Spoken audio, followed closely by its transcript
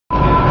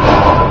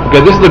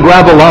Okay, this is the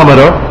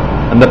gravelometer,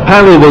 and the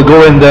panel will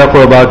go in there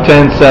for about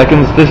 10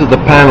 seconds. This is the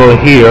panel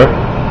here.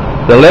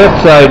 The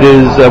left side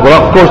is,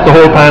 well, of course the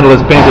whole panel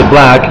is painted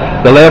black.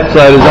 The left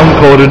side is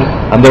uncoated,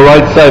 and the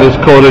right side is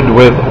coated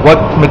with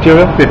what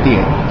material? 5080.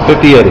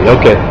 5080,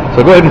 okay.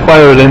 So go ahead and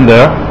fire it in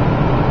there.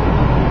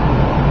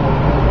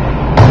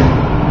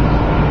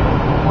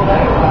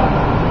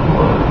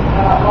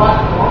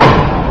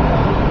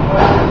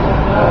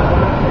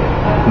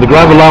 The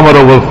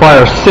gravelometer will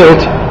fire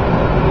silt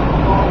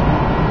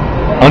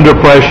under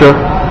pressure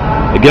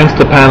against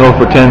the panel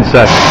for 10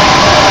 seconds.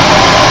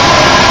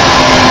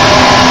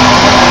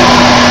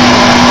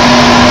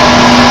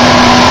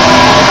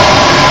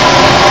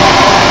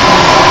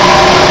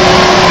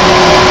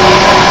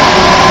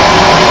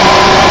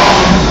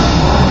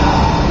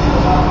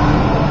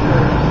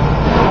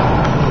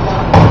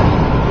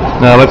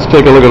 Now let's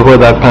take a look at where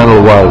that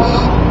panel was,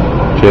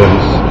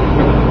 James.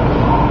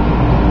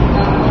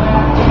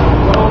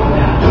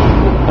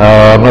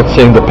 I'm not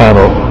seeing the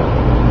panel.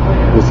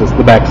 This is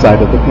the back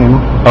side of the panel.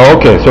 Oh,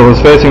 okay. So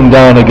it's facing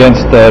down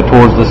against,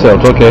 towards the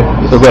silt. Okay.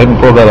 So go ahead and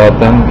pull that out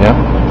then. Yeah.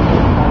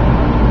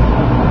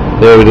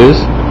 There it is.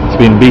 It's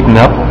been beaten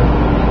up.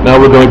 Now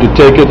we're going to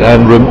take it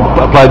and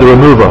apply the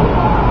remover.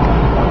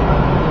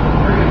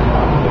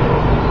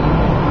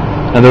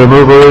 And the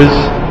remover is?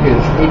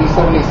 It's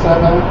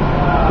 8077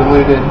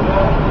 diluted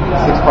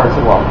 6 parts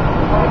of water.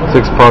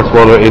 6 parts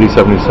water,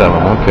 8077.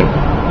 Okay.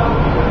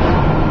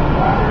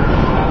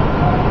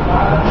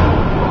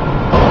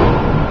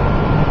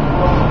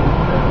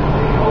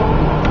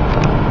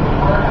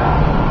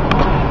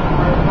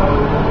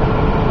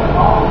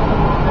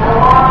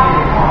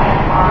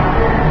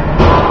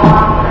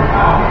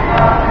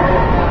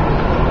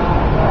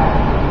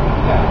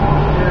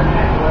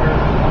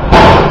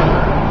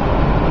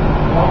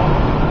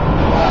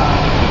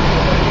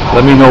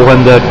 Let me know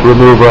when that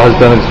remover has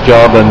done its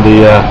job and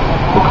the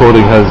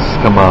coating has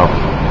come off.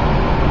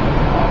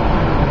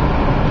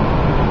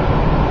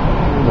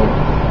 The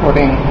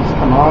coating has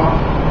come off.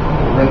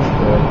 Rinse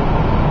the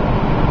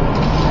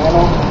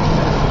panel.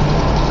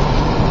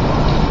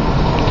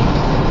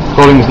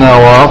 Coating is now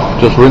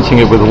off, just rinsing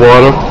it with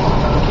water.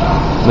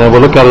 And then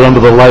we'll look at it under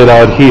the light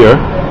out here.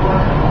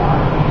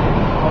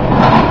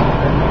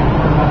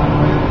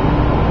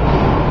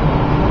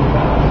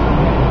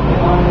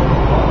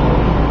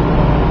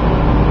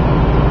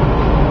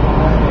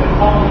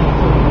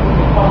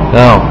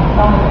 Now,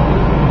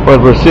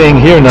 what we're seeing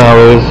here now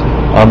is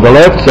on the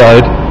left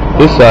side,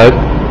 this side,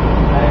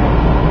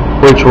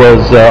 which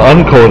was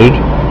uncoated,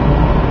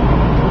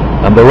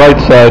 and the right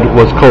side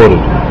was coated,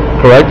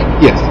 correct?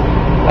 Yes.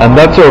 And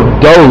that sort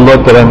of dull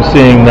look that I'm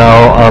seeing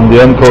now on the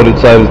uncoated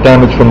side is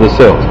damage from the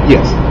silt.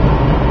 Yes.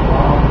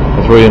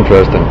 That's very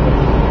interesting.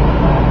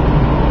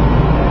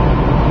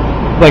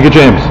 Thank you,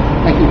 James.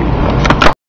 Thank you.